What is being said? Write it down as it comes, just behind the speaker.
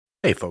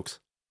Hey, folks.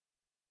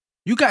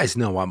 You guys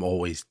know I'm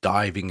always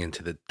diving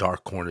into the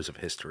dark corners of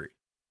history,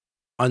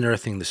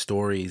 unearthing the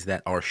stories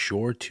that are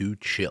sure to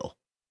chill.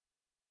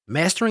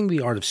 Mastering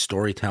the art of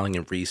storytelling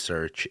and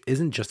research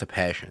isn't just a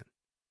passion,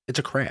 it's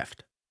a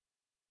craft.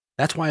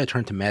 That's why I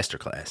turn to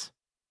Masterclass.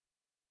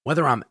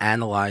 Whether I'm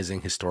analyzing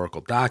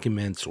historical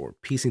documents or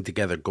piecing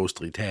together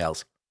ghostly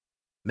tales,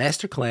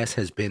 Masterclass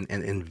has been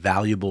an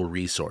invaluable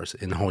resource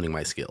in honing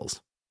my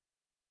skills.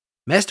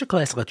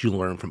 Masterclass lets you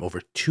learn from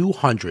over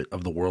 200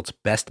 of the world's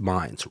best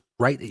minds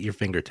right at your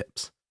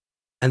fingertips.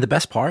 And the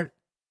best part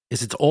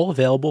is it's all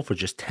available for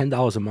just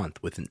 $10 a month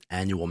with an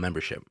annual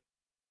membership.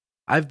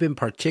 I've been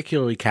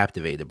particularly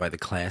captivated by the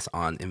class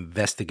on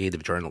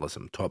investigative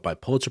journalism taught by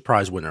Pulitzer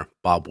Prize winner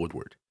Bob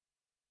Woodward.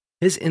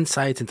 His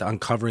insights into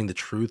uncovering the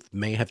truth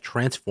may have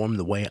transformed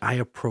the way I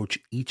approach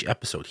each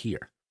episode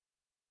here.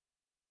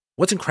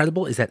 What's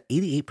incredible is that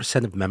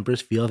 88% of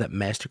members feel that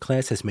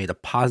Masterclass has made a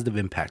positive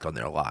impact on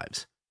their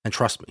lives. And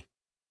trust me,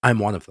 I'm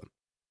one of them.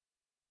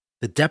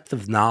 The depth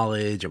of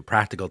knowledge and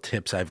practical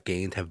tips I've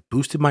gained have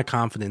boosted my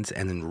confidence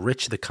and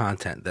enriched the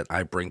content that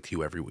I bring to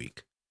you every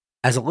week.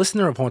 As a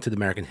listener of Haunted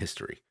American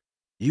History,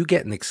 you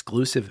get an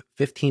exclusive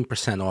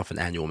 15% off an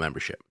annual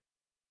membership.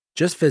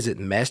 Just visit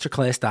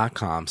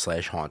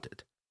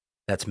masterclass.com/haunted.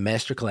 That's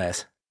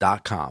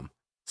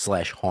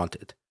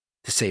masterclass.com/haunted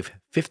to save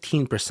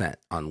 15%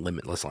 on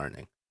limitless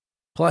learning.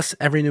 Plus,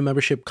 every new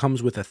membership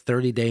comes with a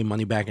 30-day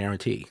money-back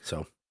guarantee,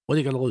 so what are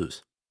you going to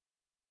lose?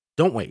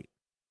 Don't wait.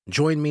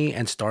 Join me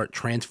and start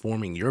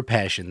transforming your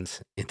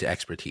passions into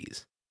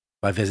expertise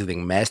by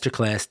visiting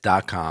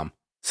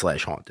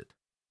masterclass.com/haunted.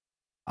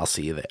 I'll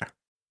see you there.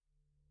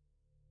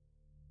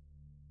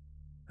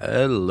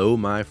 Hello,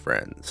 my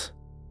friends.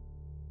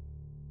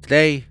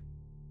 Today,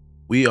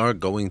 we are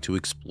going to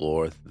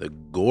explore the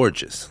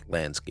gorgeous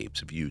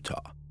landscapes of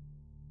Utah.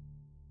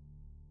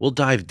 We'll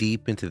dive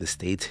deep into the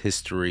state's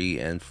history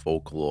and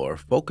folklore,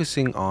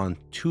 focusing on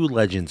two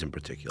legends in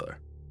particular: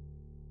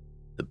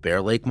 the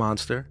Bear Lake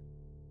Monster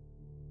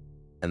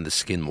and the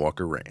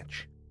Skinwalker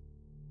Ranch.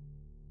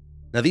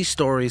 Now, these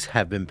stories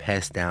have been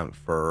passed down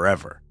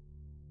forever,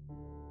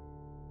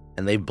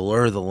 and they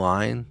blur the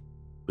line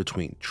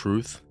between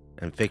truth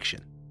and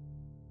fiction.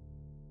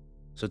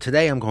 So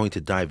today I'm going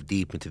to dive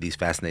deep into these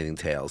fascinating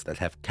tales that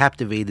have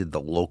captivated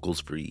the locals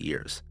for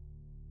years.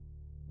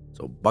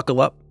 So buckle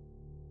up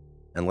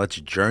and let's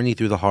journey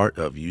through the heart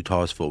of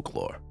Utah's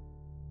folklore,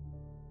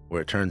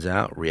 where it turns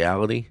out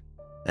reality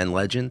and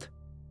legend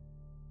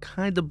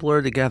kind of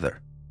blur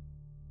together.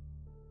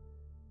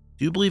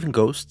 Do you believe in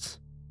ghosts?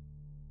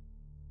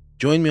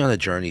 Join me on a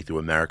journey through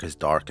America's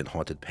dark and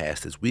haunted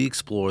past as we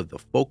explore the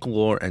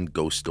folklore and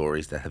ghost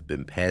stories that have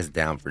been passed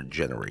down for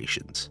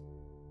generations.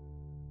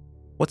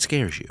 What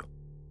scares you?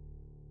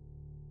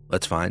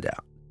 Let's find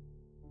out.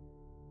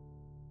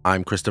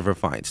 I'm Christopher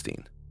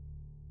Feinstein,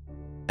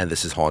 and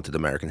this is Haunted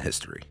American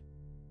History.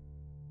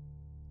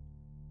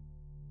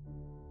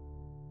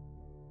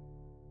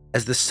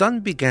 As the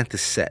sun began to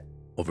set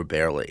over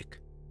Bear Lake,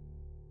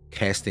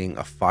 casting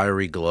a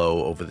fiery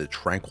glow over the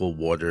tranquil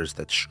waters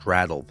that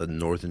straddle the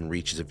northern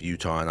reaches of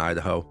Utah and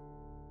Idaho,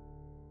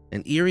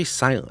 an eerie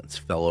silence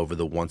fell over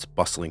the once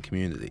bustling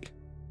community.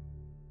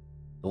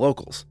 The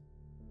locals,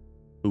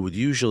 who would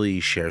usually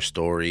share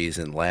stories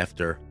and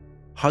laughter,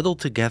 huddled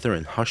together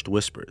in hushed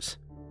whispers.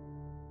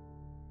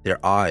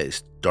 Their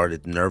eyes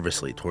darted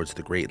nervously towards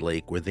the Great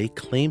Lake, where they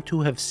claimed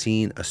to have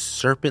seen a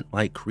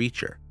serpent-like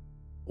creature,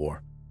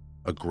 or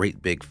a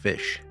great big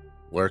fish,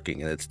 lurking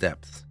in its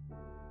depths.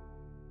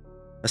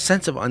 A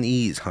sense of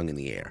unease hung in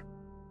the air,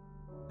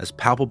 as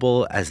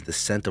palpable as the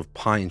scent of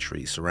pine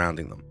trees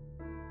surrounding them.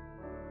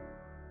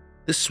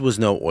 This was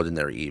no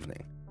ordinary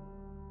evening.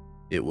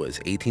 It was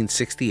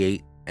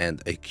 1868,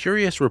 and a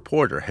curious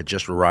reporter had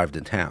just arrived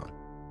in town,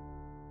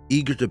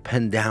 eager to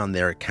pen down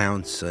their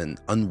accounts and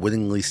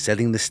unwittingly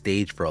setting the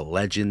stage for a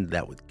legend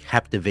that would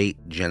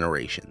captivate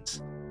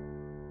generations.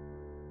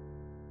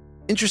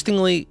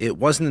 Interestingly, it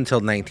wasn't until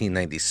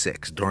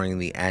 1996, during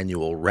the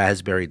annual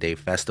Raspberry Day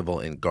Festival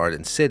in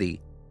Garden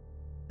City,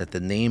 that the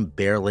name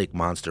Bear Lake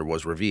Monster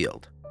was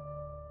revealed.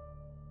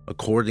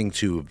 According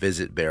to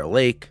Visit Bear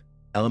Lake,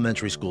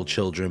 elementary school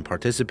children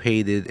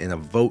participated in a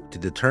vote to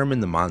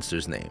determine the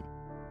monster's name,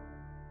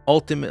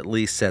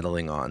 ultimately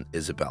settling on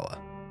Isabella.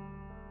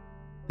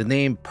 The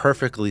name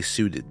perfectly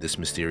suited this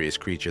mysterious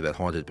creature that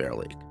haunted Bear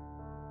Lake,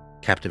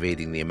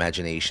 captivating the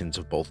imaginations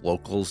of both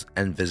locals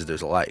and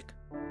visitors alike.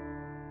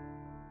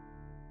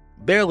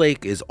 Bear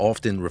Lake is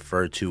often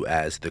referred to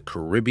as the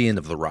Caribbean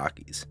of the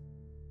Rockies.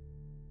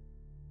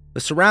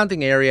 The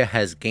surrounding area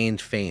has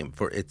gained fame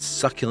for its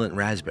succulent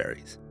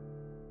raspberries,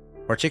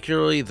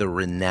 particularly the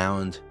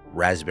renowned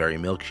raspberry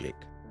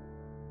milkshake,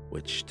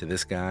 which to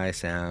this guy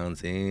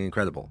sounds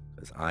incredible,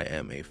 because I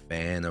am a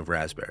fan of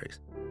raspberries.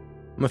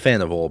 I'm a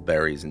fan of all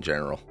berries in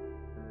general.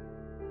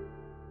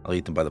 I'll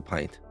eat them by the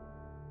pint.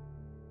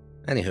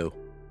 Anywho,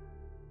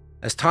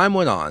 as time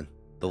went on,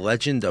 the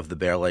legend of the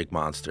Bear Lake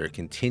Monster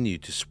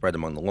continued to spread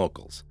among the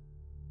locals,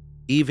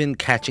 even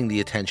catching the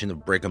attention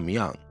of Brigham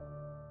Young,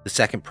 the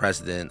second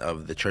president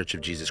of the Church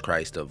of Jesus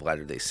Christ of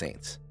Latter-day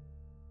Saints.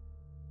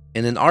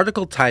 In an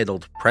article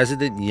titled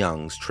President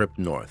Young's Trip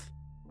North,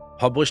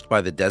 published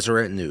by the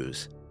Deseret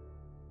News,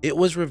 it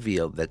was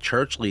revealed that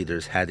church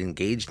leaders had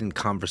engaged in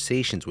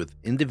conversations with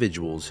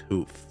individuals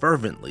who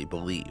fervently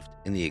believed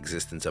in the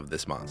existence of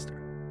this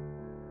monster.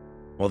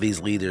 While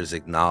these leaders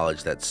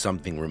acknowledged that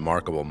something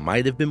remarkable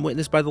might have been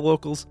witnessed by the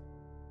locals,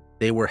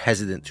 they were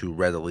hesitant to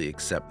readily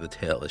accept the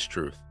tale as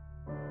truth.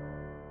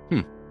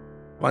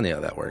 Funny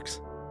how that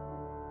works.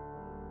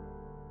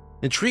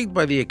 Intrigued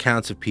by the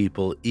accounts of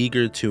people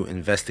eager to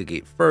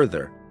investigate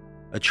further,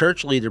 a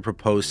church leader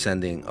proposed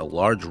sending a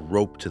large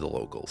rope to the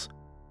locals,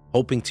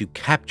 hoping to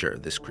capture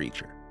this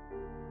creature.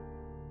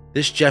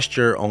 This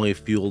gesture only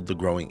fueled the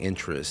growing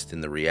interest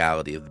in the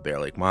reality of the Bear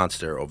Lake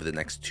Monster over the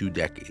next 2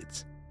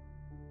 decades.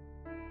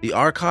 The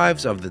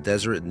archives of the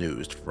Deseret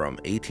News from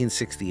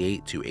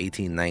 1868 to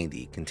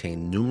 1890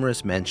 contain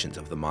numerous mentions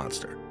of the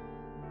monster,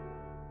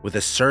 with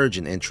a surge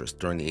in interest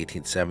during the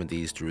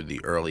 1870s through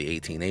the early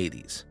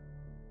 1880s.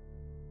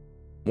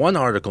 One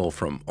article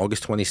from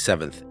August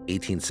 27,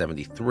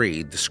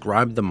 1873,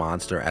 described the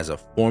monster as a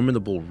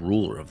formidable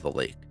ruler of the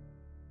lake,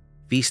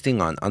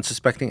 feasting on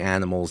unsuspecting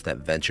animals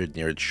that ventured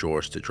near its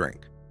shores to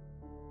drink.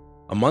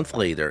 A month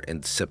later,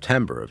 in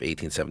September of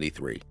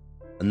 1873,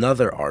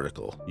 another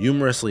article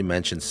humorously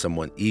mentions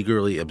someone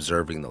eagerly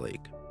observing the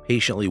lake,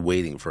 patiently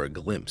waiting for a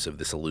glimpse of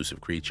this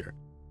elusive creature.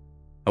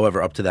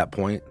 However, up to that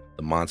point,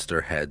 the monster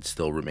had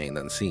still remained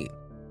unseen.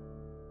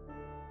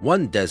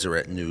 One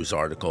Deseret News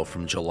article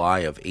from July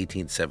of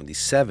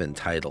 1877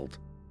 titled,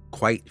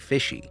 Quite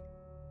Fishy,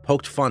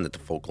 poked fun at the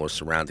folklore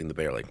surrounding the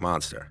Bear Lake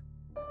Monster.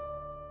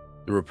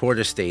 The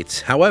reporter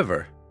states,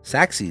 however,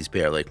 Saxe's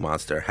Bear Lake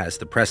Monster has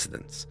the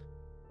precedence,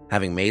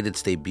 having made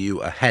its debut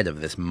ahead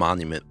of this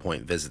Monument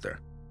Point visitor.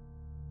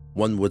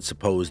 One would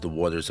suppose the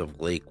waters of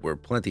the lake were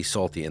plenty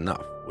salty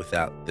enough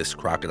without this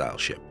crocodile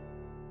ship.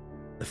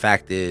 The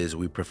fact is,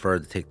 we prefer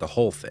to take the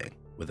whole thing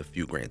with a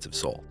few grains of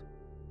salt.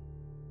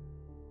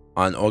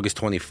 On August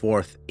 24,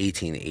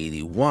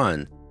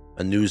 1881,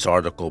 a news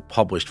article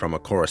published from a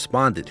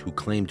correspondent who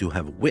claimed to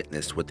have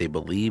witnessed what they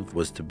believed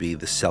was to be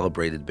the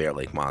celebrated Bear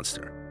Lake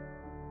Monster,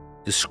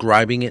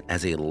 describing it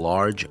as a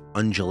large,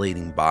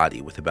 undulating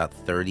body with about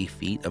 30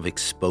 feet of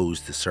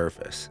exposed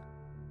surface,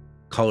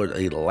 colored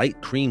a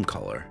light cream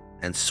color,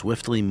 and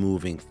swiftly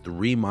moving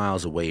 3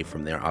 miles away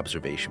from their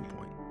observation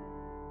point.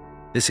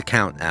 This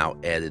account now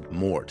added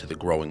more to the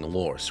growing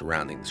lore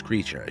surrounding this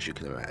creature, as you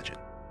can imagine.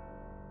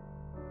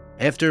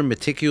 After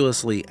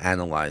meticulously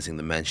analyzing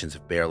the mentions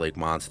of Bear Lake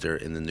Monster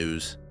in the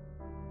news,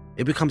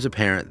 it becomes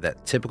apparent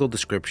that typical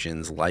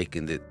descriptions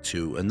likened it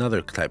to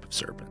another type of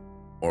serpent,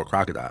 or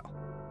crocodile.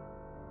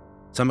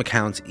 Some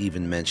accounts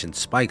even mention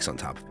spikes on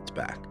top of its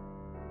back.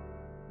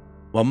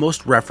 While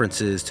most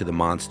references to the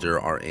monster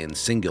are in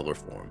singular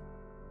form,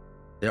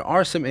 there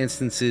are some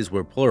instances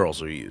where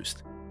plurals are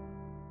used.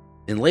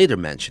 In later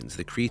mentions,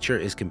 the creature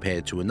is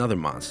compared to another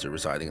monster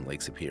residing in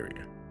Lake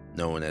Superior,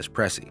 known as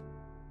Pressy.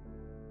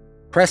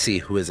 Pressy,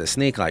 who is a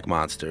snake-like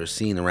monster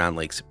seen around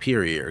Lake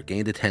Superior,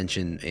 gained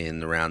attention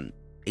in around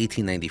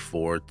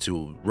 1894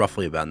 to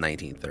roughly about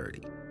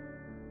 1930.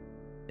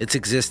 Its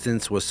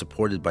existence was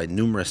supported by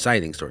numerous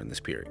sightings during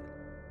this period.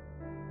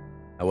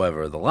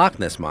 However, the Loch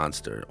Ness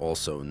Monster,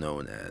 also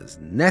known as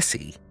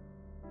Nessie,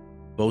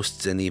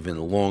 boasts an even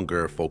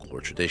longer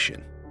folklore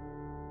tradition,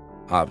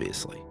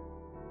 obviously.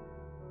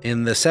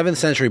 In the 7th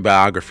century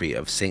biography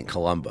of St.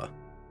 Columba,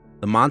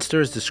 the monster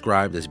is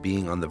described as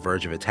being on the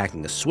verge of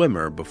attacking a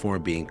swimmer before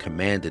being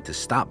commanded to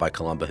stop by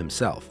Columba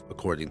himself,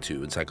 according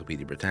to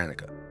Encyclopedia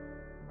Britannica.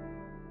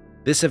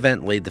 This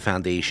event laid the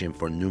foundation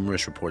for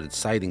numerous reported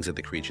sightings of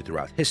the creature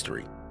throughout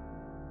history.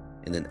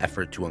 In an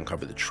effort to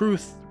uncover the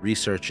truth,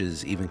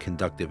 researchers even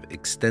conducted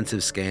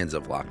extensive scans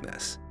of Loch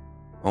Ness,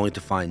 only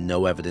to find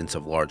no evidence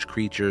of large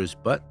creatures,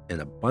 but an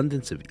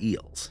abundance of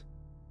eels.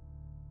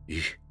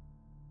 Eesh.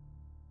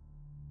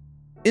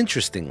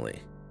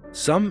 Interestingly,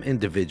 some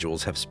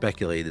individuals have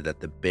speculated that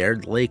the Bear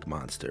Lake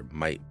Monster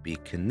might be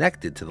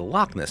connected to the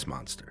Loch Ness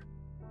Monster.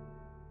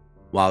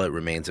 While it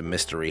remains a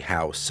mystery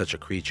how such a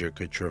creature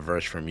could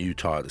traverse from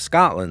Utah to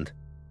Scotland,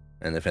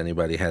 and if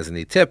anybody has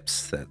any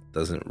tips that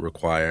doesn't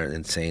require an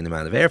insane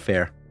amount of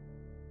airfare,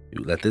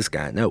 you let this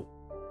guy know.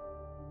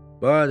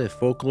 But if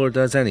folklore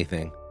does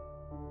anything,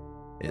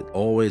 it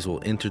always will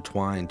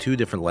intertwine 2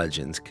 different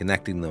legends,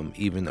 connecting them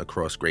even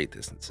across great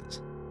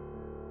distances.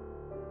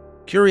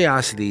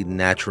 Curiosity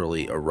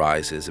naturally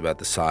arises about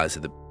the size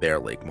of the Bear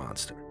Lake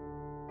Monster.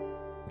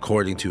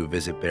 According to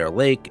Visit Bear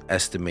Lake,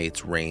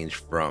 estimates range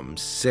from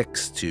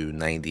 6 to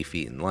 90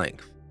 feet in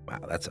length.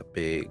 Wow, that's a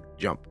big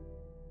jump,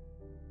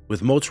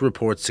 with most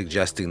reports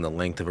suggesting the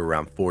length of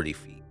around 40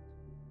 feet.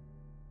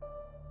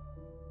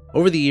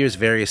 Over the years,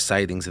 various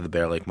sightings of the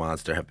Bear Lake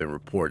Monster have been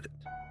reported.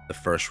 The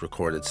first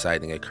recorded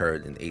sighting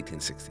occurred in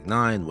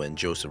 1869 when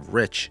Joseph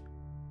Rich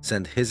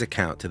sent his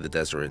account to the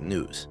Deseret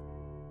News.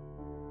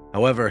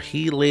 However,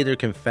 he later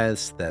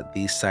confessed that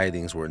these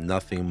sightings were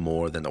nothing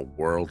more than a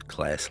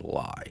world-class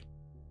lie.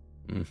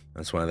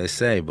 That's why they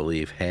say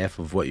believe half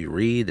of what you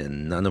read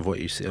and none of what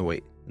you see. Oh,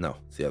 wait, no,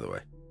 it's the other way.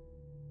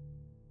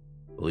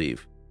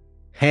 Believe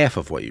half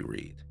of what you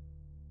read.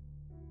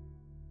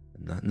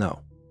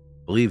 No.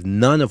 Believe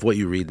none of what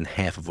you read and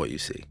half of what you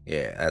see.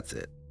 Yeah, that's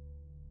it.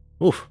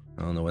 Oof,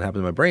 I don't know what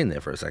happened to my brain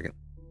there for a second.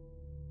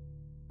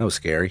 That was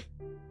scary.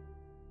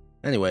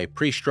 Anyway,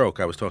 pre-stroke,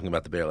 I was talking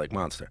about the Bear Lake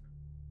Monster.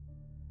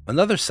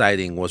 Another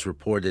sighting was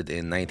reported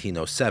in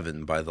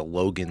 1907 by the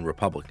Logan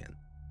Republican.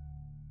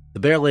 The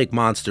Bear Lake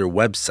Monster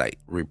website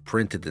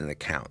reprinted an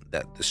account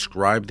that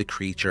described the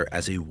creature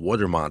as a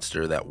water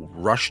monster that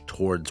rushed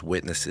towards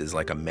witnesses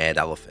like a mad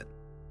elephant.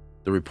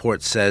 The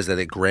report says that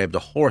it grabbed a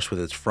horse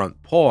with its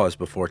front paws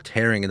before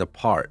tearing it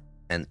apart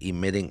and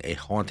emitting a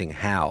haunting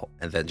howl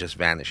and then just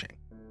vanishing.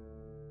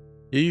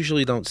 You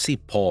usually don't see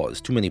too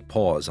many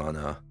paws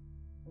on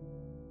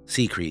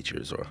sea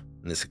creatures, or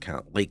in this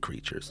account, lake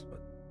creatures.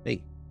 But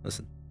hey,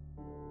 listen.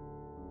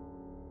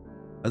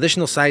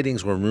 Additional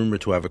sightings were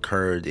rumored to have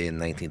occurred in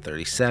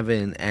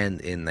 1937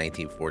 and in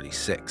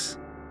 1946.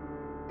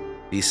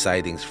 These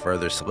sightings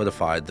further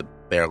solidified the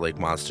Bear Lake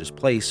Monster's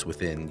place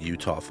within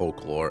Utah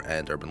folklore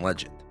and urban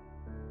legend.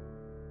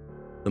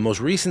 The most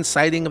recent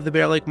sighting of the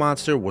Bear Lake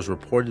Monster was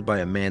reported by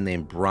a man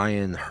named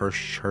Brian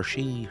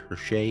Hershey,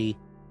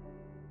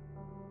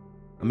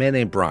 a man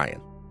named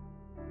Brian,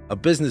 a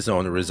business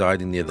owner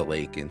residing near the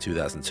lake in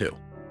 2002.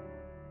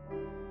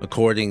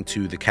 According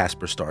to the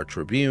Casper Star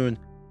Tribune,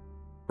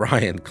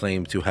 Brian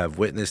claimed to have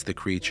witnessed the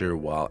creature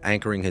while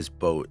anchoring his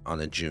boat on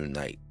a June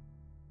night.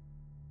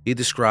 He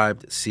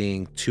described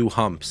seeing two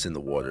humps in the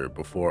water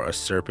before a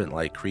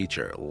serpent-like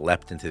creature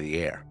leapt into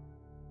the air.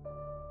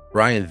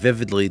 Brian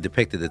vividly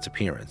depicted its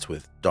appearance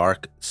with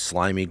dark,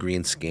 slimy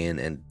green skin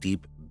and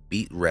deep,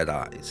 beet red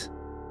eyes.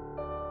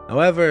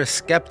 However,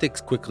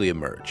 skeptics quickly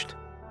emerged,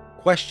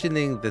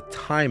 questioning the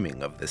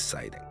timing of this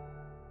sighting.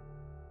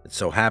 It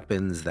so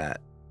happens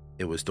that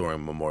it was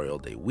during Memorial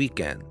Day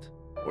weekend,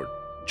 or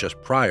just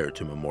prior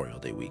to Memorial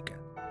Day weekend,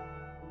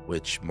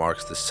 which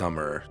marks the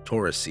summer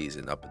tourist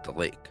season up at the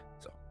lake.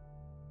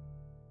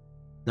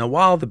 Now,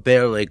 while the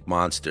Bear Lake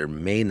Monster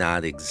may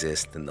not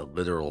exist in the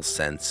literal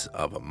sense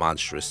of a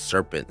monstrous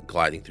serpent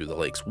gliding through the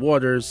lake's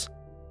waters,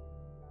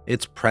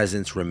 its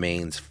presence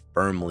remains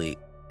firmly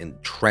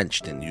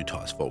entrenched in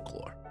Utah's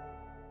folklore.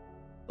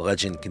 The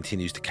legend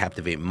continues to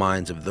captivate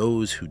minds of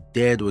those who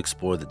dare to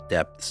explore the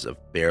depths of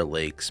Bear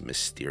Lake's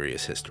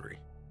mysterious history.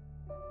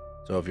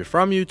 So if you're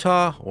from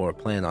Utah or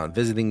plan on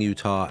visiting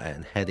Utah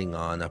and heading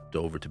on up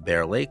over to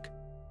Bear Lake,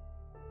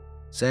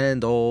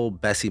 send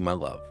old Bessie my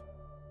love.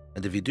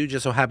 And if you do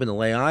just so happen to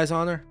lay eyes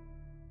on her,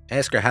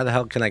 ask her how the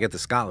hell can I get to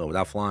Scotland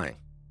without flying?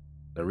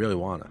 I really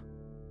wanna.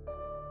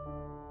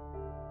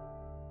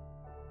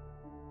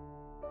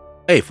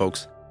 Hey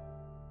folks,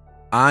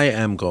 I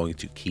am going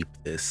to keep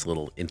this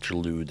little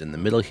interlude in the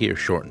middle here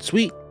short and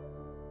sweet.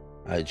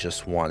 I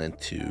just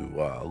wanted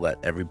to let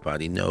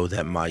everybody know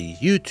that my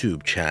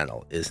YouTube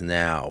channel is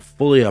now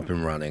fully up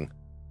and running.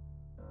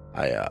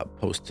 I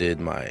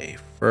posted my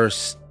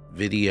first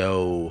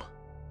video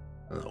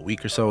a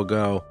week or so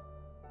ago.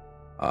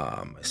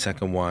 My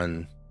second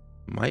one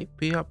might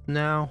be up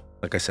now.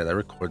 Like I said, I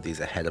record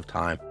these ahead of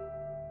time.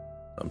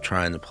 I'm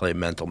trying to play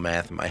mental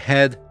math in my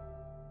head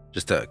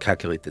just to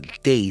calculate the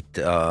date.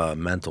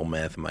 Mental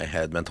math in my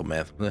head. Mental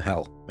math,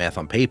 math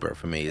on paper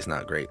for me is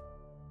not great.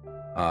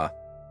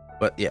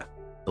 But yeah,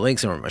 the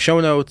links are in my show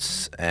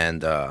notes,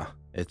 and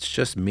it's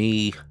just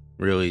me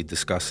really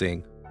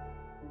discussing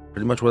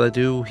pretty much what I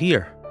do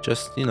here.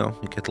 Just, you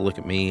get to look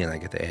at me, and I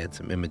get to add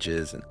some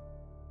images and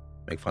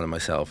make fun of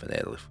myself and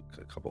add a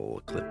couple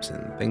of clips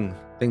and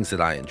things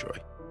that I enjoy.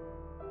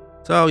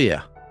 So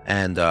yeah,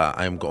 and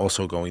I'm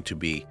also going to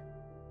be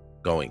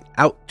going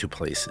out to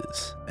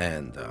places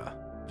and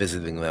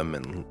visiting them,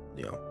 and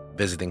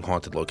visiting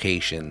haunted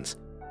locations.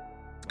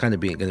 It's kind of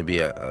going to be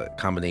a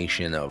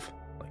combination of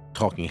like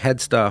talking head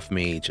stuff,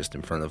 me just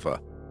in front of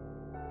a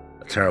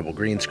terrible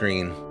green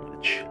screen,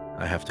 which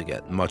I have to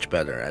get much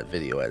better at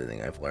video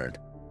editing, I've learned,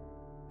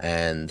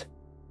 and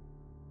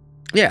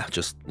yeah,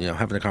 just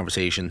having a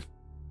conversation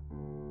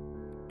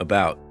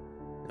about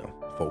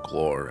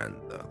folklore and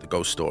the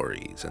ghost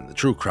stories and the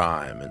true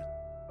crime and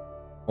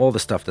all the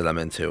stuff that I'm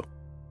into,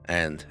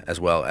 and as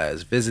well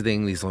as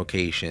visiting these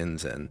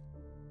locations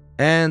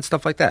and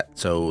stuff like that.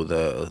 So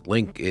the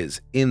link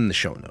is in the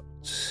show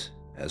notes,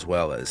 as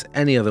well as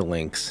any other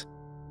links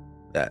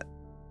that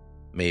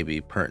may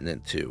be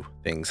pertinent to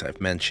things I've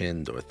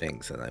mentioned or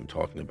things that I'm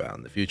talking about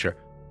in the future.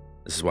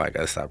 This is why I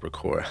gotta stop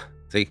record.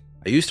 See,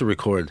 I used to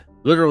record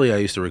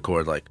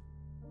like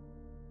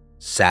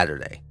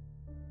Saturday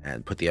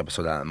and put the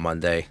episode out on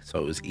Monday, so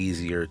it was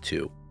easier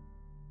to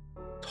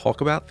talk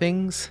about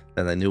things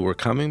that I knew were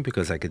coming,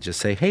 because I could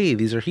just say, hey,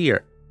 these are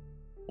here,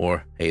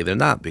 or hey, they're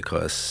not,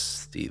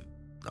 because the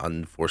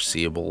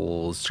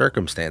unforeseeable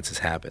circumstances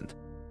happened.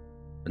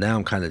 But now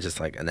I'm kind of just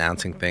like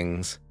announcing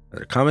things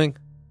that are coming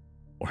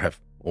or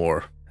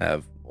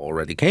have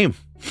already came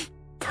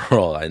for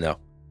all I know,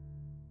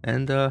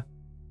 and they're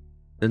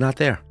not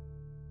there,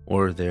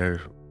 or they're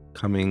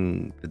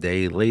coming the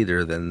day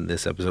later than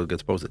this episode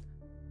gets posted.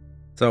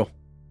 So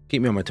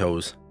keep me on my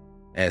toes.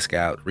 Ask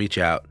out, reach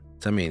out,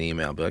 send me an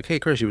email. Be like, hey,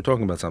 Chris, you were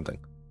talking about something.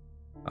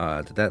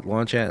 Did that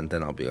launch yet? And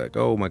then I'll be like,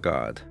 oh my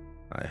God,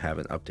 I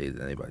haven't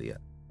updated anybody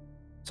yet.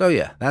 So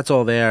yeah, that's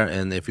all there.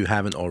 And if you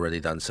haven't already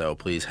done so,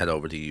 please head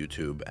over to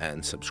YouTube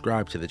and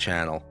subscribe to the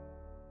channel.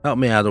 Help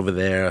me out over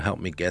there. Help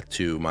me get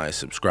to my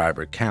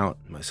subscriber count.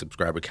 My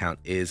subscriber count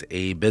is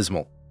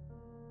abysmal.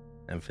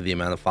 And for the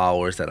amount of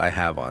followers that I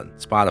have on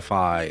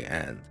Spotify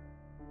and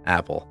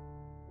Apple,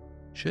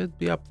 should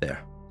be up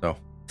there. So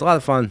it's a lot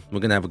of fun. We're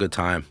going to have a good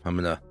time. I'm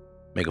going to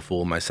make a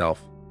fool of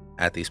myself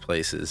at these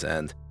places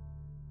and,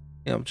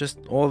 just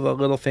all the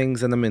little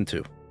things that I'm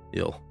into.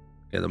 You'll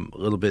get a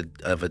little bit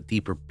of a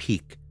deeper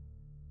peek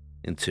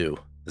into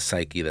the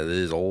psyche that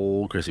is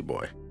old Chrissy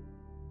boy.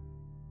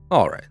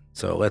 All right,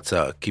 so let's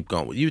keep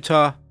going with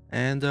Utah.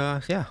 And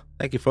yeah,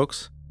 thank you,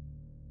 folks.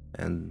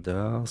 And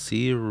I'll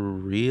see you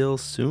real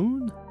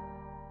soon.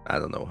 I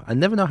don't know. I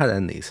never know how to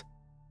end these.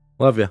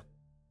 Love you.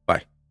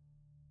 Bye.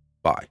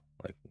 Bye.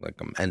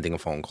 Like I'm ending a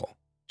phone call.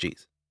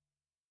 Jeez.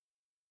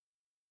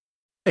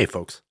 Hey,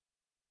 folks.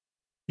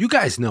 You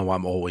guys know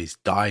I'm always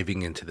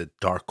diving into the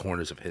dark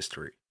corners of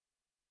history,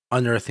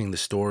 unearthing the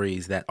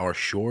stories that are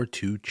sure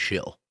to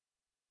chill.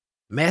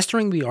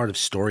 Mastering the art of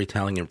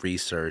storytelling and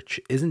research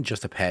isn't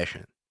just a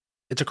passion,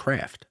 it's a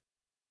craft.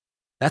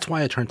 That's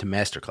why I turn to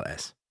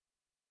Masterclass.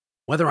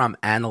 Whether I'm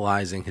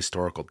analyzing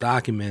historical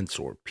documents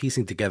or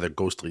piecing together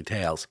ghostly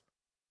tales,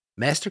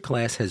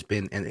 Masterclass has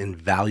been an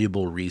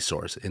invaluable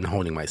resource in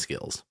honing my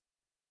skills.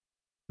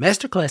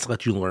 Masterclass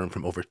lets you learn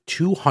from over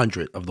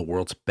 200 of the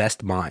world's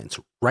best minds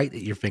right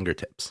at your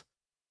fingertips.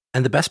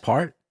 And the best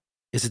part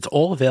is it's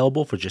all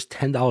available for just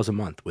 $10 a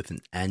month with an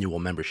annual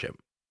membership.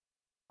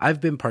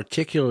 I've been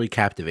particularly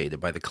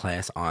captivated by the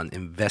class on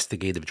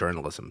investigative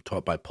journalism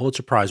taught by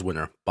Pulitzer Prize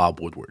winner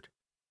Bob Woodward.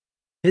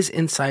 His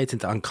insights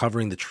into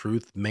uncovering the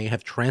truth may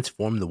have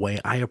transformed the way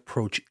I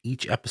approach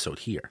each episode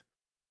here.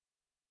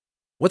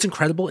 What's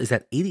incredible is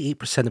that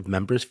 88% of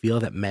members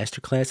feel that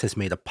Masterclass has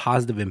made a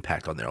positive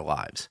impact on their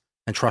lives.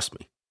 And trust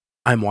me,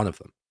 I'm one of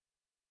them.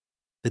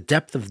 The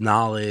depth of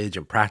knowledge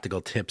and practical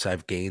tips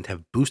I've gained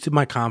have boosted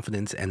my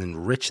confidence and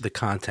enriched the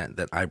content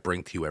that I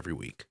bring to you every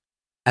week.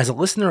 As a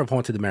listener of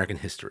Haunted American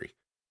History,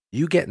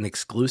 you get an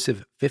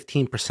exclusive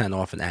 15%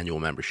 off an annual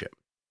membership.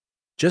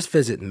 Just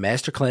visit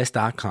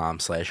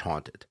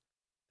masterclass.com/haunted.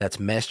 That's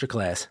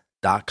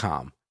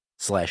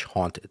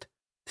masterclass.com/haunted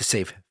to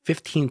save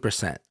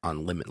 15%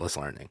 on limitless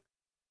learning.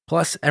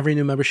 Plus, every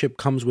new membership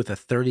comes with a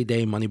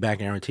 30-day money-back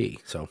guarantee,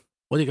 so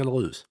what are you going to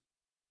lose?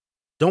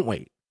 Don't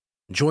wait.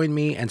 Join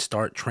me and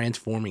start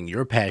transforming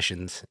your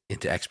passions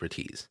into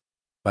expertise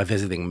by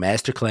visiting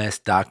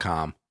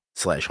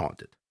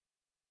masterclass.com/haunted.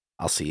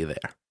 I'll see you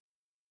there.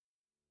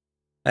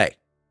 Hey,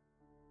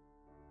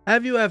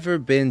 have you ever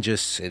been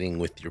just sitting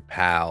with your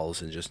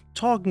pals and just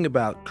talking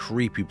about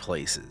creepy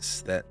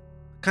places, that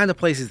kind of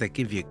places that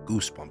give you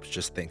goosebumps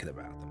just thinking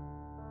about them?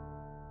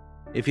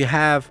 If you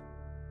have,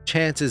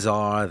 chances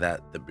are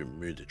that the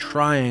Bermuda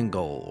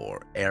Triangle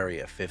or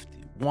Area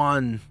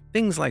 51,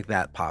 things like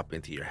that pop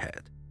into your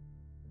head.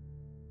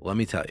 Let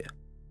me tell you,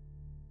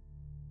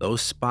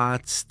 those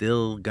spots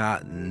still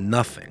got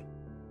nothing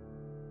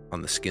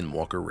on the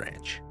Skinwalker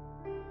Ranch.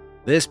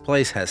 This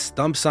place has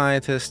stumped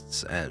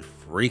scientists and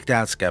freaked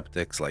out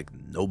skeptics like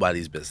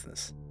nobody's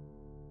business.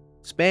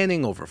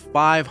 Spanning over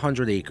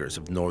 500 acres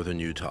of northern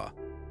Utah,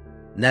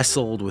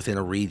 nestled within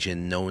a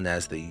region known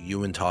as the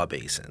Uintah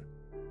Basin.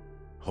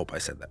 Hope I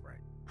said that right.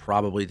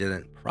 Probably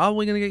didn't.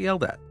 Probably gonna get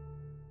yelled at.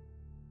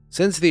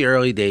 Since the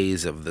early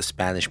days of the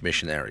Spanish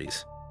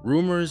missionaries,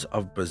 rumors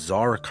of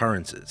bizarre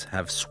occurrences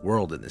have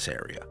swirled in this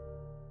area.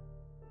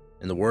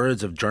 In the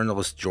words of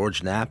journalist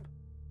George Knapp,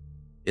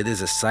 it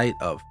is a site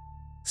of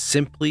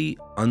simply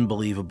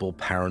unbelievable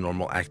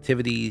paranormal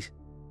activities,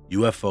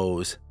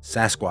 UFOs,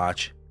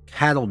 Sasquatch,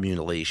 cattle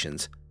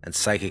mutilations, and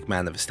psychic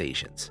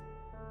manifestations.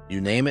 You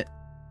name it,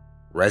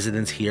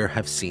 residents here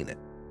have seen it.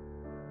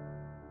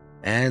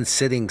 And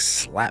sitting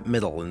slap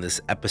middle in this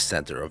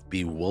epicenter of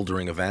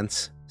bewildering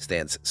events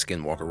stands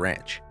Skinwalker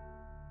Ranch,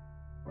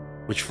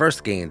 which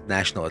first gained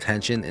national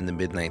attention in the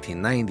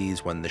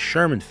mid-1990s when the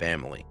Sherman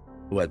family,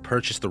 who had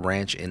purchased the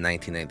ranch in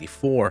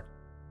 1994,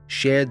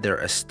 shared their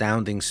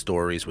astounding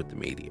stories with the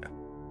media.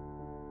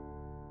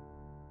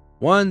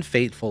 One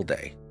fateful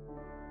day,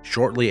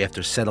 shortly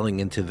after settling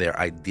into their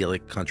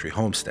idyllic country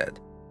homestead,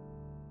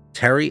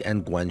 Terry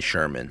and Gwen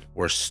Sherman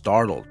were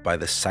startled by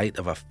the sight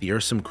of a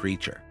fearsome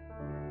creature,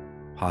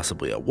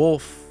 possibly a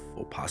wolf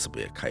or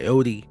possibly a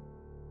coyote,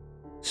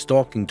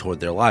 stalking toward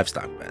their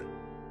livestock pen.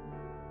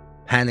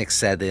 Panic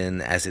set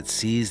in as it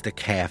seized the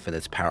calf in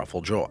its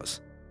powerful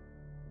jaws.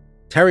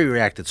 Terry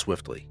reacted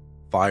swiftly,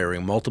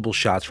 firing multiple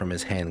shots from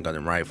his handgun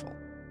and rifle.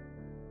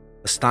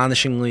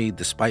 Astonishingly,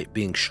 despite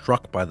being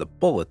struck by the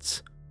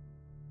bullets,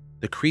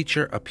 the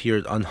creature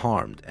appeared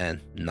unharmed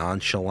and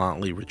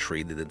nonchalantly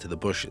retreated into the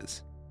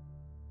bushes.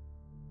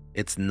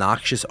 Its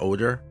noxious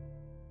odor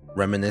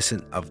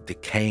reminiscent of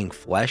decaying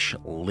flesh,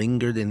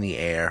 lingered in the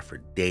air for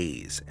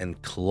days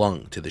and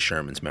clung to the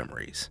Shermans'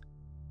 memories.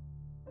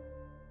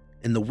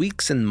 In the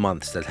weeks and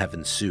months that have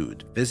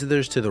ensued,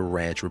 visitors to the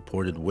ranch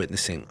reported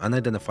witnessing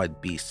unidentified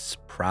beasts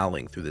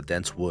prowling through the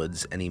dense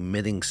woods and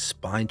emitting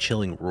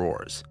spine-chilling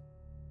roars.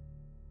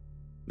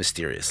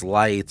 Mysterious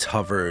lights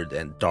hovered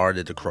and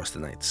darted across the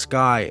night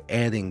sky,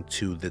 adding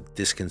to the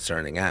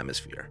disconcerting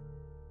atmosphere.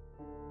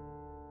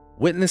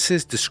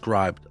 Witnesses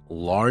described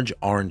large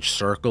orange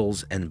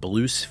circles and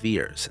blue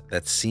spheres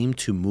that seemed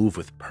to move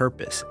with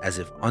purpose, as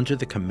if under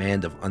the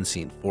command of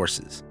unseen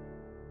forces.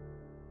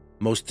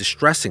 Most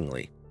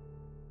distressingly,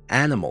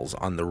 animals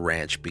on the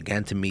ranch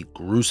began to meet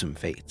gruesome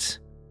fates.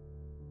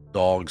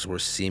 Dogs were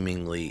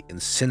seemingly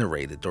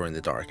incinerated during the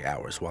dark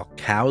hours, while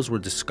cows were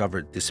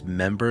discovered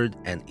dismembered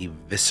and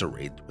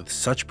eviscerated with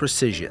such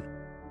precision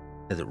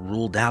that it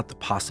ruled out the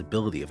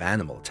possibility of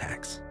animal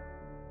attacks.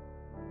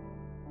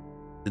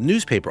 The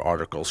newspaper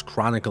articles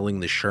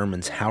chronicling the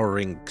Shermans'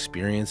 harrowing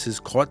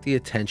experiences caught the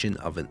attention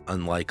of an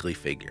unlikely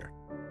figure: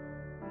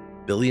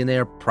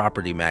 billionaire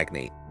property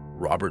magnate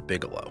Robert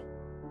Bigelow.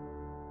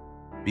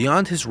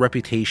 Beyond his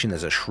reputation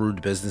as a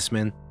shrewd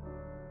businessman,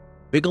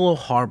 Bigelow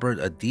harbored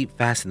a deep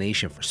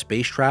fascination for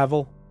space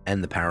travel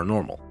and the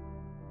paranormal.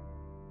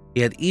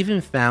 He had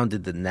even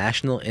founded the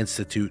National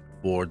Institute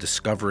for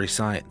Discovery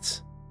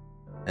Science,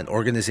 an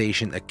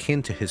organization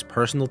akin to his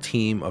personal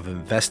team of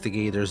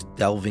investigators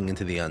delving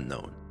into the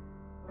unknown.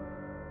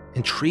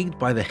 Intrigued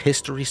by the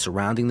history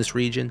surrounding this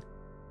region,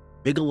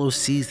 Bigelow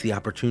seized the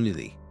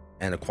opportunity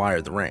and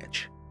acquired the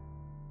ranch.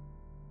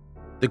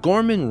 The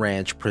Gorman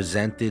Ranch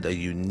presented a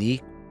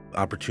unique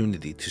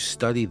opportunity to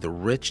study the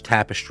rich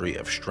tapestry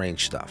of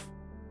strange stuff.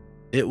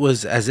 It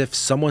was as if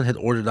someone had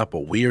ordered up a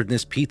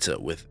weirdness pizza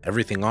with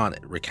everything on it,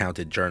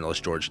 recounted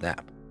journalist George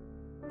Knapp,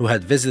 who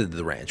had visited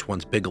the ranch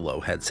once Bigelow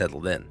had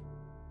settled in.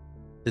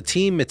 The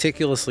team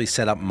meticulously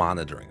set up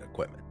monitoring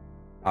equipment,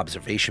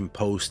 observation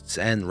posts,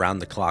 and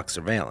round-the-clock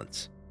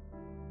surveillance.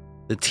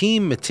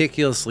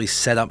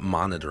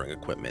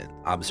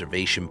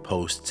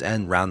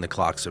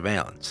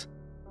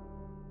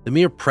 The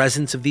mere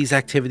presence of these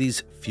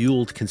activities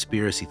fueled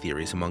conspiracy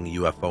theories among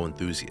UFO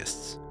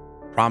enthusiasts,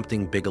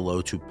 prompting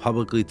Bigelow to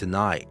publicly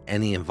deny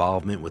any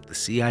involvement with the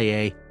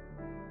CIA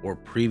or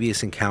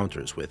previous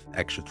encounters with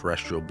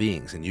extraterrestrial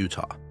beings in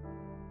Utah.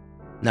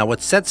 Now,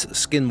 what sets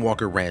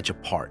Skinwalker Ranch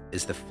apart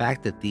is the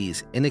fact that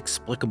these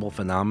inexplicable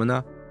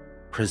phenomena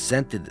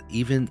presented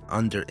even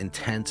under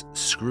intense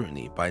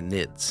scrutiny by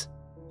NIDS,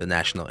 the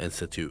National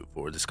Institute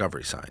for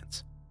Discovery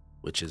Science,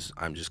 which is,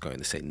 I'm just going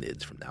to say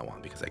NIDS from now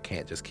on because I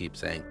can't just keep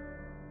saying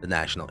the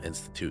National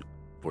Institute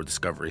for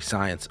Discovery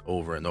Science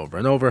over and over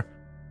and over.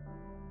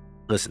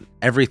 Listen,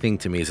 everything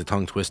to me is a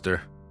tongue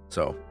twister,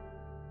 so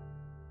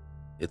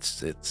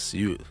it's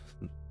you.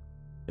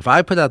 If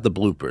I put out the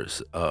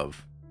bloopers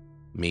of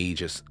me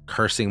just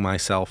cursing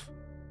myself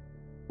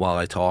while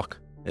I talk,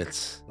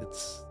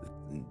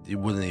 you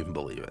wouldn't even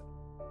believe it.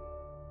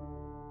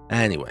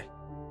 Anyway,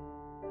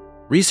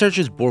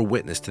 researchers bore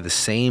witness to the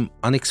same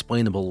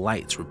unexplainable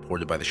lights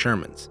reported by the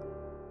Shermans,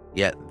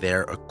 yet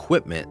their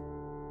equipment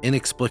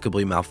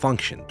inexplicably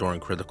malfunctioned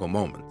during critical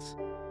moments.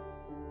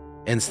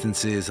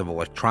 Instances of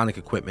electronic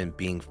equipment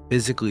being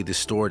physically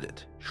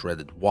distorted,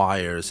 shredded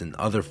wires, and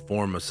other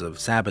forms of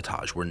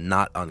sabotage were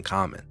not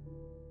uncommon.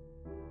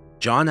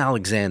 John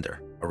Alexander,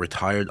 a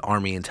retired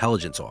Army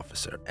intelligence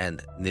officer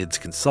and NIDS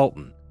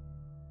consultant,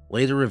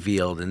 later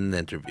revealed in an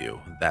interview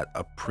that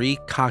a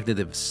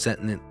precognitive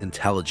sentient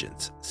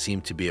intelligence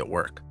seemed to be at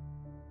work,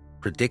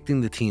 predicting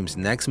the team's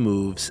next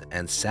moves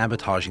and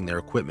sabotaging their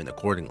equipment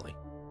accordingly.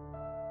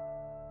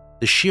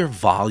 The sheer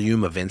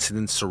volume of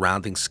incidents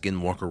surrounding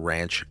Skinwalker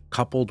Ranch,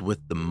 coupled with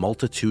the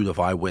multitude of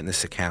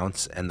eyewitness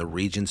accounts and the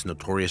region's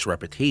notorious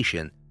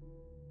reputation,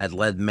 had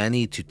led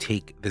many to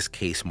take this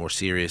case more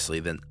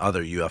seriously than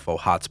other UFO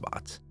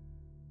hotspots.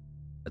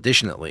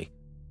 Additionally,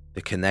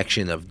 the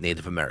connection of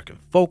Native American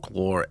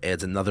folklore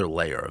adds another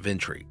layer of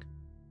intrigue.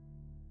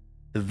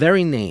 The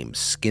very name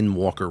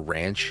Skinwalker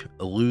Ranch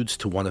alludes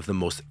to one of the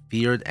most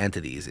feared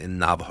entities in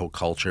Navajo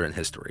culture and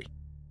history: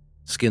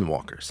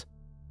 skinwalkers.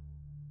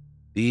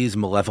 These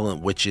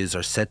malevolent witches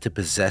are said to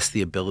possess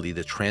the ability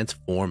to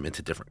transform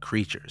into different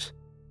creatures.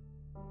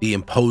 The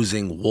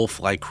imposing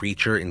wolf-like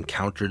creature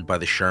encountered by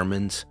the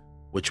Shermans,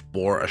 which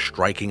bore a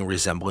striking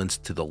resemblance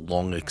to the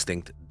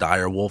long-extinct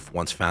direwolf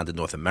once found in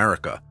North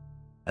America,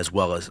 as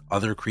well as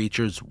other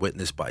creatures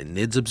witnessed by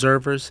NIDS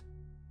observers,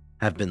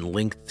 have been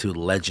linked to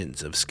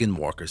legends of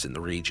skinwalkers in the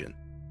region.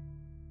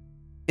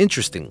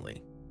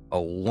 Interestingly, a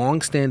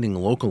long-standing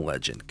local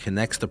legend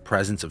connects the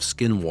presence of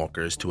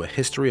skinwalkers to a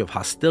history of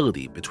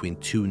hostility between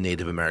two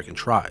Native American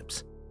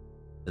tribes,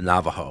 the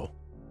Navajo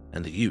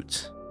and the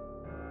Utes.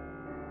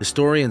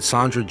 Historian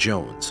Sandra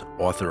Jones,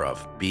 author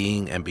of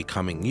Being and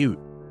Becoming Ute,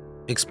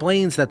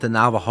 explains that the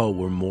Navajo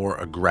were more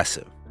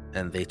aggressive,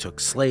 and they took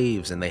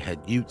slaves and they had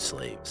Ute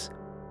slaves.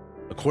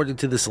 According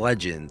to this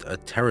legend, a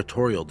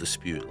territorial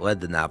dispute led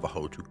the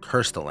Navajo to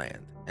curse the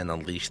land and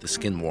unleash the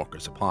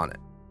skinwalkers upon it.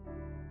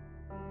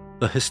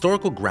 The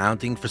historical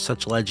grounding for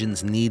such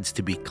legends needs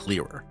to be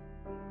clearer.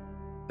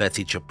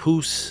 Betsy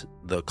Chapoose,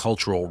 the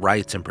Cultural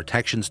Rights and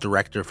Protections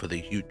Director for the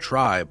Ute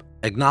tribe,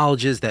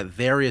 acknowledges that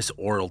various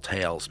oral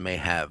tales may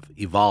have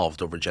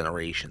evolved over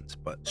generations,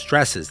 but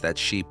stresses that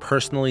she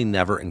personally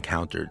never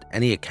encountered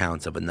any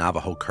accounts of a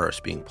Navajo curse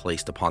being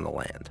placed upon the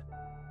land.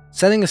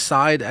 Setting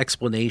aside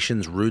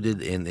explanations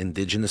rooted in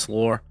indigenous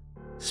lore,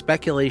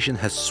 speculation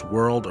has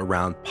swirled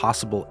around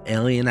possible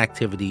alien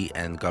activity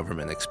and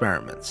government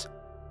experiments.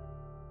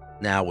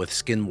 Now, with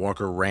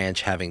Skinwalker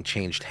Ranch having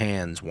changed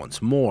hands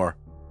once more,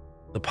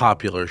 the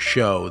popular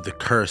show The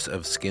Curse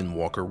of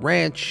Skinwalker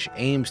Ranch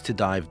aims to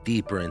dive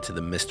deeper into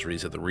the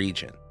mysteries of the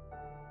region.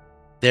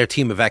 Their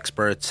team of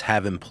experts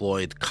have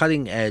employed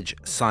cutting-edge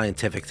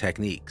scientific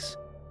techniques,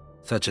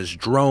 such as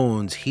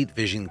drones, heat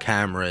vision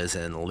cameras,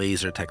 and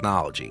laser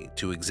technology,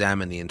 to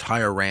examine the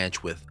entire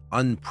ranch with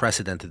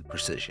unprecedented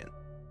precision.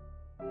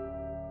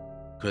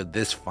 Could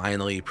this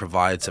finally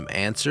provide some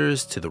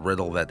answers to the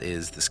riddle that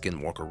is the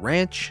Skinwalker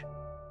Ranch?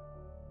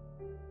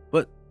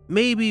 But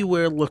maybe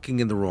we're looking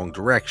in the wrong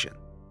direction.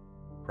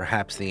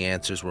 Perhaps the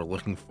answers we're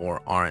looking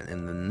for aren't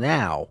in the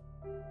now,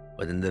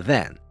 but in the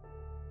then.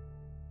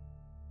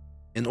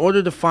 In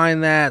order to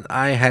find that,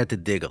 I had to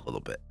dig a little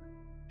bit.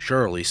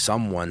 Surely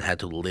someone had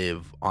to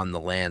live on the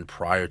land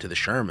prior to the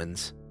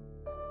Shermans.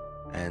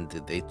 And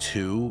did they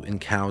too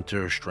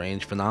encounter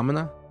strange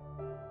phenomena?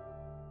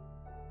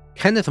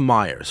 Kenneth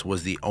Myers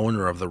was the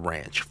owner of the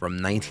ranch from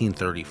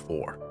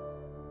 1934.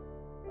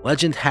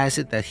 Legend has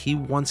it that he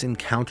once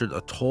encountered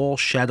a tall,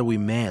 shadowy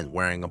man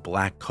wearing a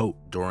black coat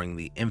during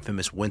the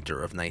infamous winter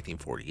of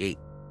 1948.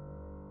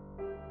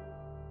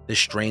 This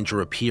stranger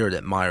appeared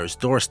at Myers'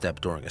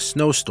 doorstep during a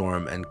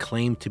snowstorm and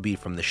claimed to be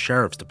from the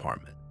sheriff's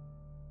department.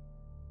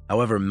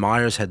 However,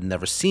 Myers had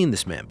never seen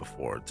this man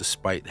before,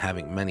 despite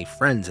having many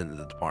friends in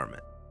the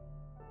department.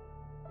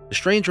 The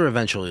stranger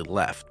eventually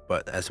left,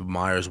 but as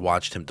Myers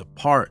watched him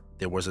depart,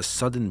 there was a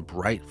sudden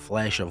bright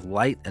flash of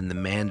light and the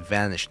man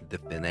vanished into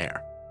thin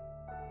air.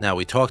 Now,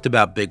 we talked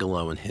about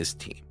Bigelow and his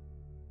team.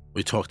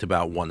 We talked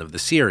about one of the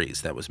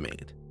series that was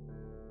made.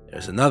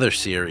 There's another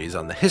series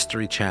on the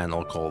History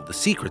Channel called The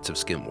Secrets of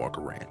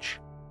Skinwalker Ranch.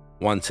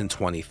 Once in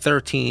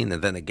 2013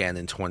 and then again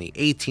in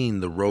 2018,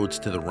 the roads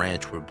to the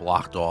ranch were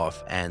blocked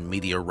off and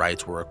media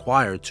rights were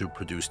acquired to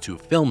produce 2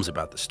 films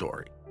about the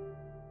story.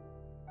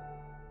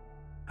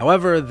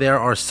 However, there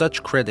are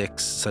such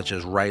critics, such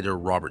as writer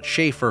Robert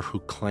Schaefer, who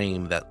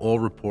claim that all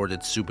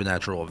reported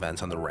supernatural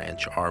events on the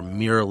ranch are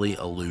merely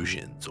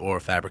illusions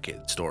or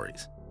fabricated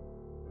stories.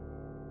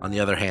 On the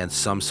other hand,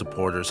 some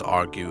supporters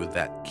argue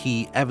that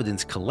key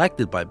evidence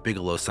collected by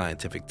Bigelow's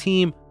scientific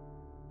team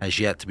has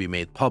yet to be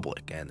made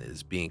public and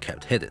is being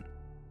kept hidden.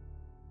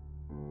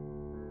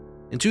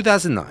 In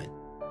 2009,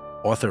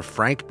 author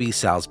Frank B.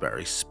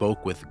 Salisbury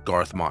spoke with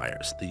Garth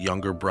Myers, the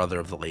younger brother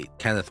of the late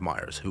Kenneth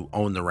Myers, who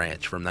owned the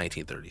ranch from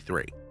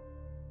 1933.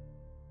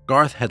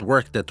 Garth had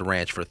worked at the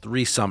ranch for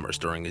 3 summers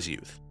during his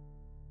youth.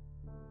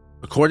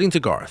 According to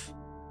Garth,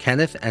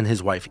 Kenneth and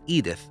his wife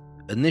Edith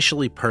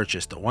initially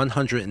purchased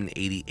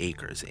 180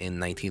 acres in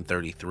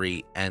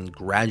 1933 and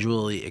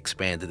gradually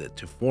expanded it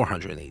to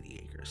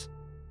 480 acres.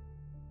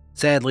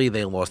 Sadly,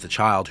 they lost a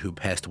child who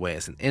passed away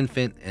as an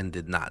infant and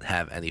did not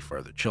have any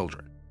further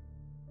children.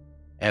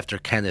 After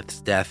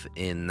Kenneth's death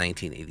in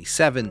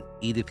 1987,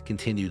 Edith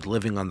continued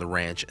living on the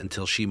ranch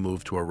until she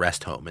moved to a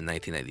rest home in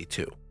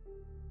 1992.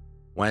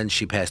 When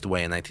she passed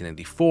away in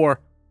 1994,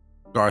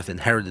 Garth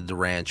inherited the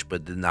ranch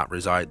but did not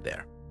reside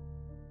there.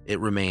 It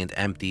remained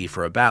empty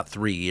for about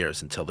 3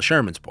 years until the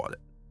Shermans bought it.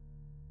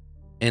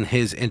 In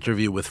his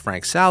interview with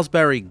Frank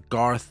Salisbury,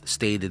 Garth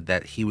stated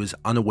that he was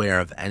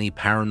unaware of any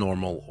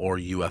paranormal or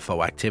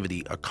UFO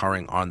activity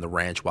occurring on the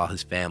ranch while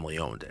his family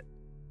owned it.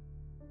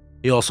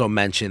 He also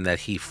mentioned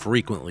that he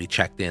frequently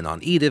checked in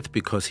on Edith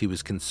because he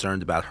was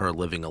concerned about her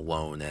living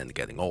alone and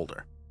getting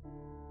older.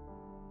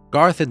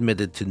 Garth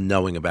admitted to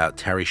knowing about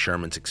Terry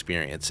Sherman's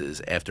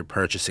experiences after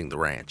purchasing the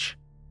ranch.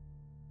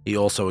 He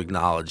also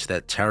acknowledged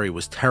that Terry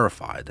was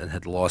terrified and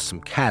had lost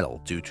some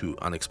cattle due to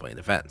unexplained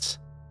events.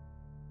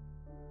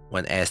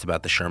 When asked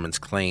about the Shermans'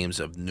 claims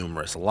of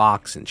numerous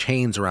locks and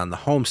chains around the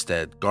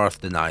homestead,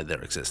 Garth denied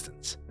their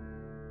existence.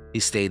 He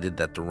stated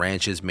that the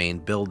ranch's main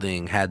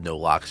building had no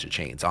locks or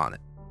chains on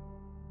it.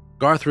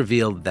 Garth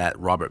revealed that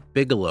Robert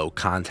Bigelow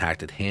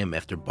contacted him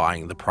after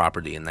buying the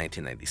property in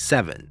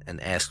 1997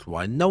 and asked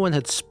why no one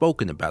had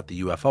spoken about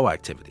the UFO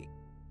activity.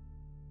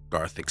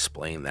 Garth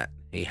explained that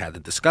he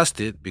hadn't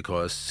discussed it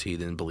because he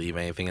didn't believe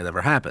anything had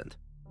ever happened.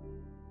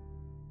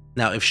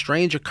 Now, if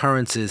strange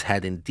occurrences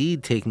had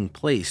indeed taken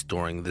place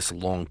during this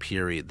long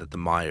period that the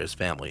Myers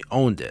family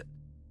owned it,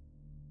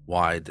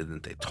 why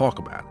didn't they talk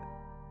about it?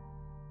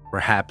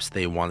 Perhaps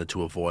they wanted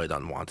to avoid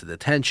unwanted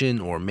attention,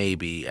 or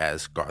maybe,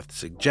 as Garth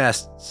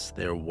suggests,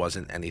 there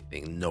wasn't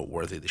anything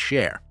noteworthy to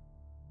share.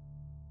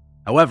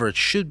 However, it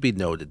should be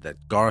noted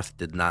that Garth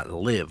did not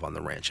live on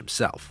the ranch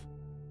himself.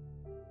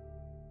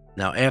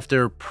 Now,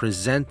 after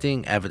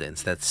presenting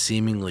evidence that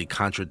seemingly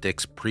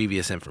contradicts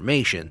previous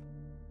information,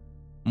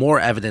 More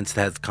evidence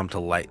has come to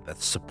light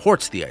that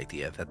supports the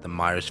idea that the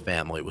Myers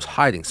family was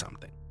hiding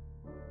something.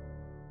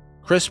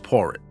 Chris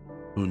Porritt,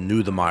 who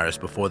knew the Myers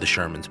before the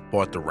Shermans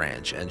bought the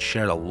ranch and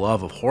shared a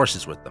love of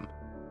horses with them,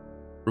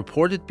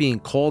 reported being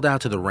called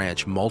out to the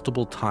ranch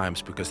multiple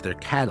times because their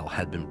cattle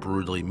had been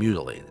brutally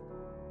mutilated.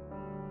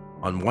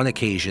 On one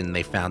occasion,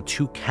 they found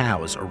 2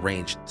 cows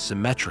arranged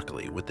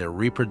symmetrically with their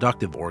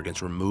reproductive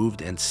organs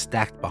removed and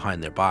stacked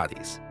behind their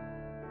bodies.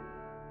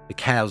 The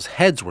cows'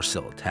 heads were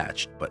still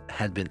attached, but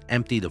had been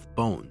emptied of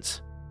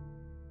bones.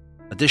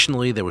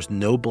 Additionally, there was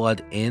no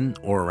blood in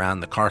or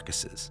around the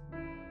carcasses,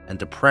 and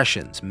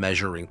depressions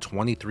measuring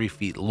 23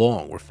 feet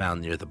long were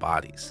found near the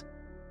bodies.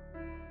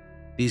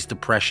 These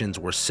depressions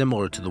were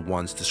similar to the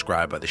ones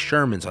described by the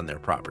Shermans on their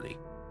property,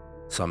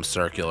 some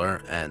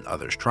circular and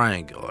others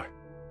triangular.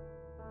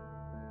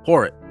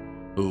 Porritt,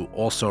 who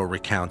also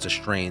recounts a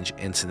strange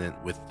incident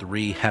with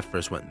 3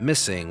 heifers went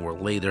missing, were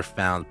later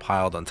found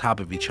piled on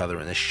top of each other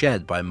in a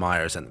shed by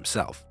Myers and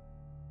himself.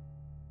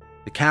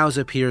 The cows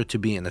appeared to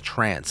be in a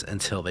trance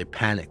until they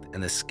panicked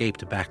and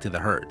escaped back to the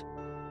herd.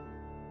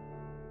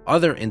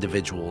 Other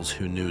individuals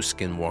who knew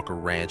Skinwalker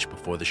Ranch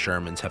before the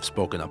Shermans have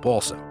spoken up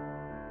also,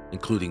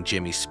 including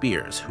Jimmy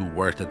Spears, who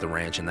worked at the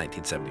ranch in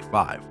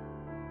 1975.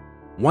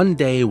 One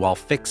day, while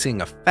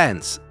fixing a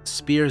fence,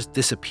 Spears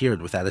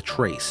disappeared without a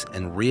trace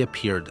and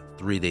reappeared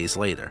 3 days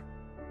later,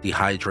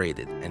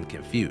 dehydrated and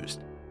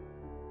confused.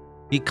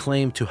 He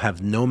claimed to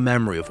have no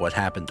memory of what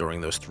happened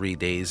during those 3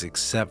 days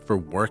except for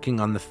working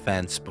on the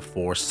fence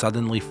before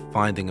suddenly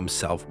finding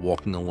himself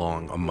walking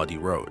along a muddy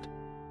road.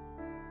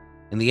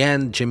 In the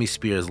end, Jimmy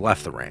Spears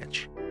left the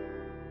ranch.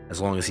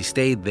 As long as he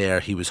stayed there,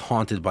 he was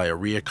haunted by a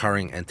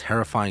reoccurring and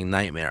terrifying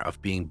nightmare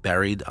of being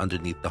buried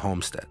underneath the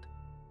homestead.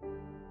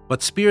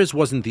 But Spears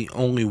wasn't the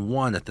only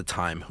one at the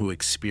time who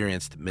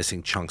experienced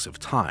missing chunks of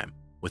time,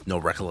 with no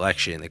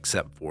recollection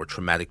except for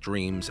traumatic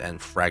dreams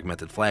and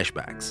fragmented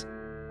flashbacks.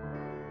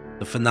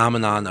 The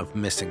phenomenon of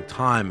missing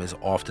time is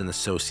often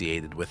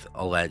associated with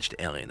alleged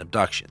alien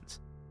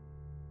abductions,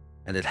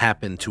 and it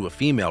happened to a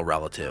female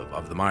relative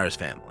of the Myers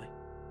family.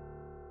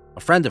 A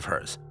friend of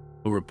hers,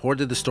 who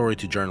reported the story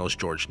to journalist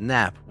George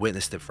Knapp,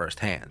 witnessed it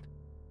firsthand.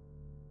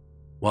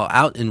 While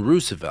out in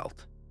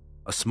Roosevelt,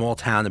 a small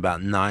town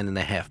about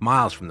 9.5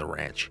 miles from the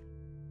ranch,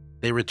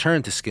 they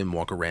returned to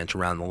Skinwalker Ranch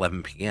around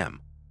 11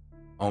 p.m.,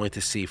 only to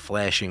see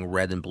flashing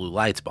red and blue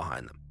lights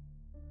behind them.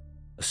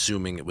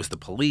 Assuming it was the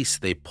police,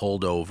 they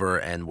pulled over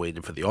and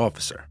waited for the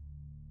officer.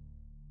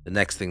 The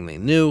next thing they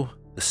knew,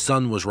 the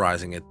sun was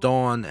rising at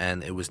dawn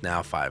and it was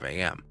now 5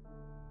 a.m.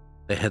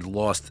 They had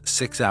lost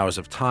 6 hours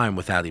of time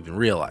without even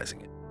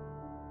realizing it.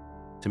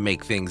 To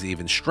make things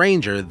even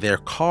stranger, their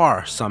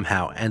car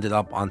somehow ended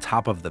up on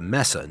top of the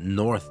mesa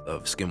north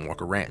of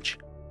Skinwalker Ranch,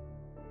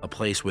 a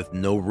place with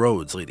no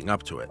roads leading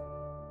up to it.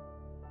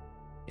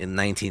 In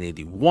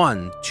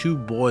 1981, 2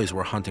 boys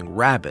were hunting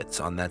rabbits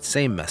on that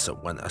same mesa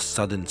when a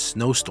sudden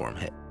snowstorm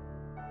hit.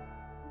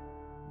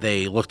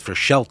 They looked for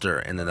shelter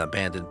in an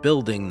abandoned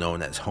building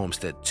known as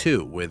Homestead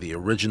 2, where the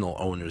original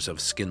owners of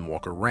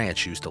Skinwalker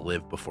Ranch used to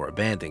live before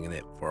abandoning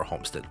it for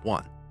Homestead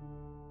 1.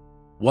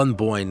 One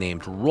boy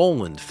named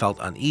Roland felt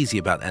uneasy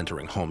about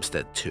entering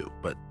Homestead 2,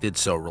 but did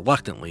so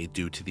reluctantly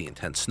due to the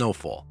intense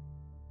snowfall.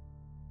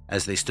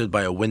 As they stood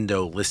by a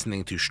window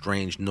listening to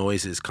strange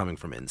noises coming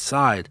from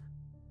inside,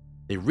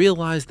 they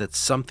realized that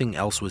something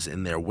else was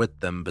in there with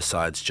them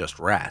besides just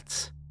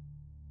rats.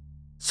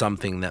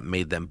 Something that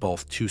made them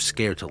both too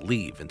scared to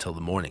leave until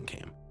the morning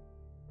came.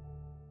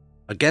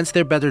 Against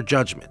their better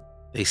judgment,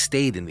 they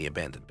stayed in the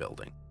abandoned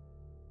building.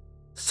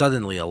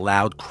 Suddenly, a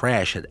loud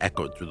crash had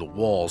echoed through the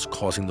walls,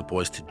 causing the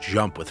boys to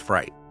jump with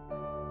fright.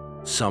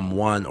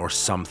 Someone or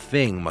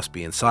something must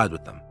be inside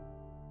with them.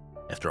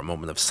 After a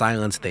moment of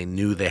silence, they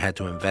knew they had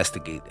to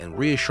investigate and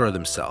reassure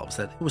themselves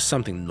that it was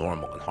something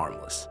normal and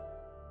harmless.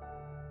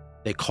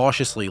 They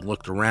cautiously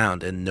looked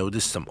around and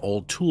noticed some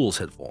old tools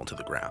had fallen to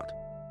the ground.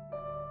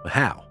 But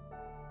how?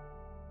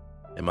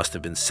 They must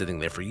have been sitting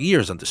there for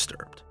years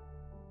undisturbed.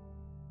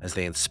 As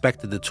they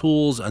inspected the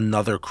tools,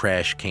 another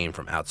crash came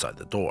from outside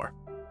the door.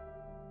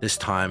 This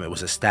time, it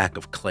was a stack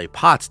of clay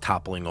pots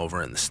toppling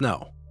over in the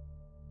snow.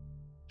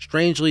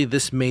 Strangely,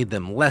 this made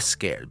them less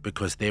scared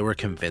because they were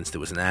convinced it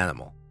was an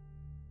animal,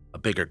 a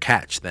bigger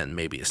catch than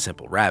maybe a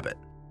simple rabbit.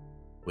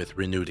 With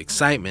renewed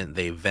excitement,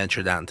 they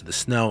ventured out into the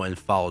snow and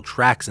followed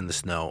tracks in the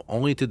snow,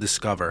 only to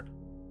discover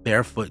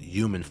barefoot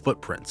human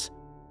footprints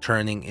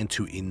turning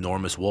into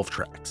enormous wolf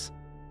tracks.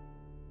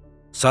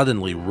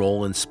 Suddenly,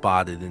 Roland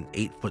spotted an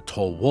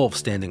 8-foot-tall wolf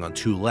standing on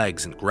 2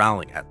 legs and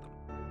growling at them.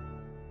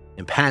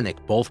 In panic,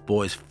 both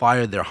boys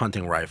fired their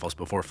hunting rifles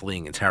before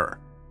fleeing in terror.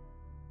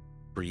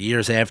 For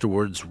years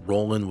afterwards,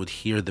 Roland would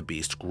hear the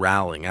beast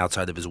growling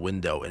outside of his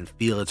window and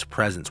feel its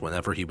presence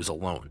whenever he was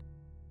alone.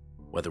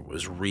 Whether it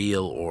was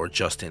real or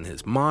just in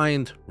his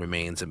mind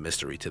remains a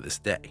mystery to this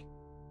day.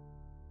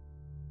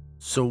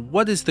 So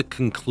what is the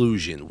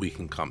conclusion we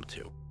can come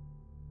to?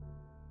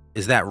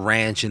 Is that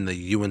ranch in the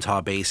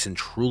Uintah Basin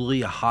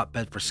truly a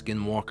hotbed for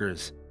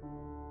skinwalkers?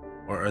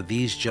 Or are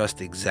these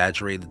just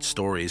exaggerated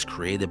stories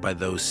created by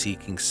those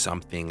seeking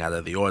something out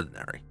of the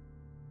ordinary?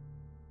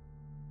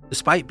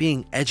 Despite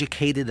being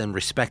educated and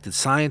respected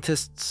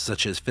scientists,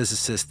 such as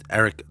physicist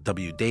Eric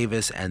W.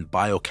 Davis and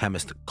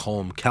biochemist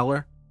Colm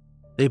Keller,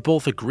 they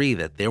both agree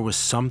that there was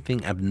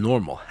something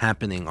abnormal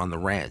happening on the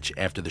ranch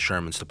after the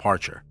Shermans'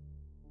 departure.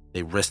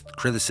 They risked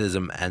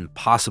criticism and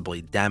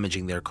possibly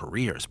damaging their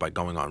careers by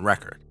going on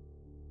record.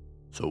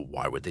 So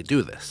why would they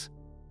do this?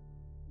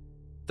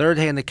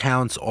 Third-hand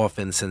accounts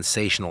often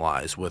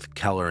sensationalize what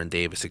Keller and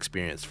Davis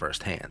experienced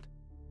firsthand.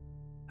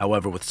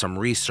 However, with some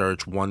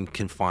research, one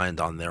can find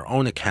on their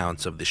own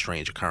accounts of the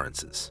strange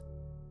occurrences.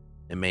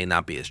 It may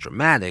not be as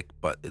dramatic,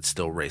 but it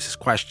still raises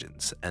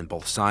questions, and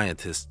both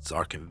scientists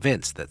are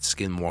convinced that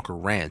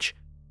Skinwalker Ranch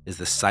is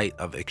the site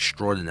of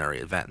extraordinary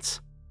events.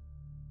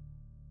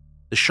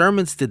 The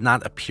Shermans did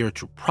not appear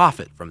to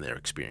profit from their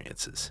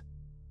experiences.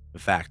 In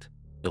fact,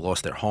 they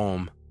lost their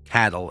home,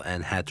 cattle,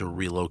 and had to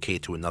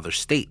relocate to another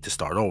state to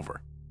start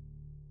over.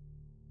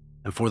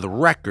 And for the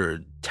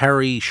record,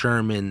 Terry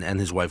Sherman and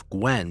his wife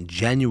Gwen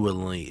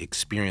genuinely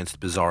experienced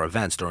bizarre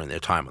events during their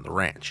time on the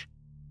ranch.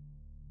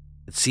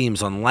 It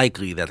seems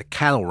unlikely that a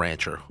cattle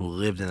rancher who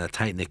lived in a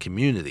tight-knit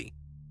community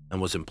and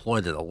was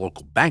employed at a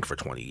local bank for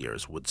 20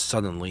 years would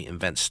suddenly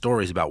invent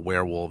stories about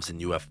werewolves and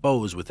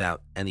UFOs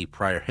without any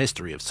prior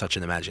history of such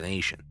an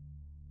imagination.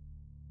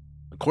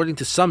 According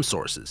to some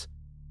sources,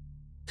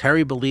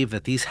 Terry believed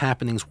that these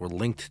happenings were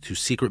linked to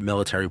secret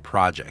military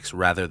projects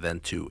rather than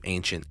to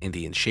ancient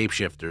Indian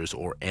shapeshifters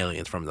or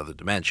aliens from another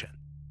dimension.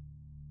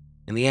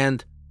 In the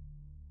end,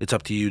 it's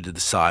up to you to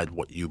decide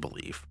what you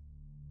believe.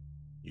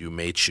 You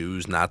may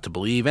choose not to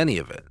believe any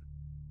of it.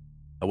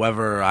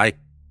 However, I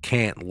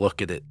can't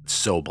look at it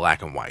so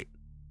black and white.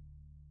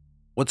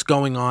 What's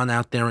going on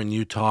out there in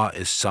Utah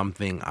is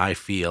something I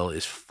feel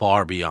is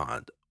far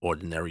beyond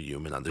ordinary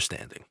human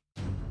understanding.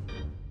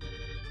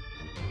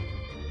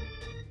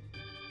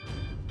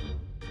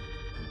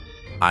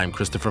 I'm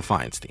Christopher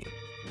Feinstein,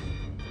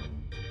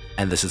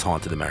 and this is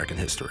Haunted American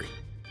History.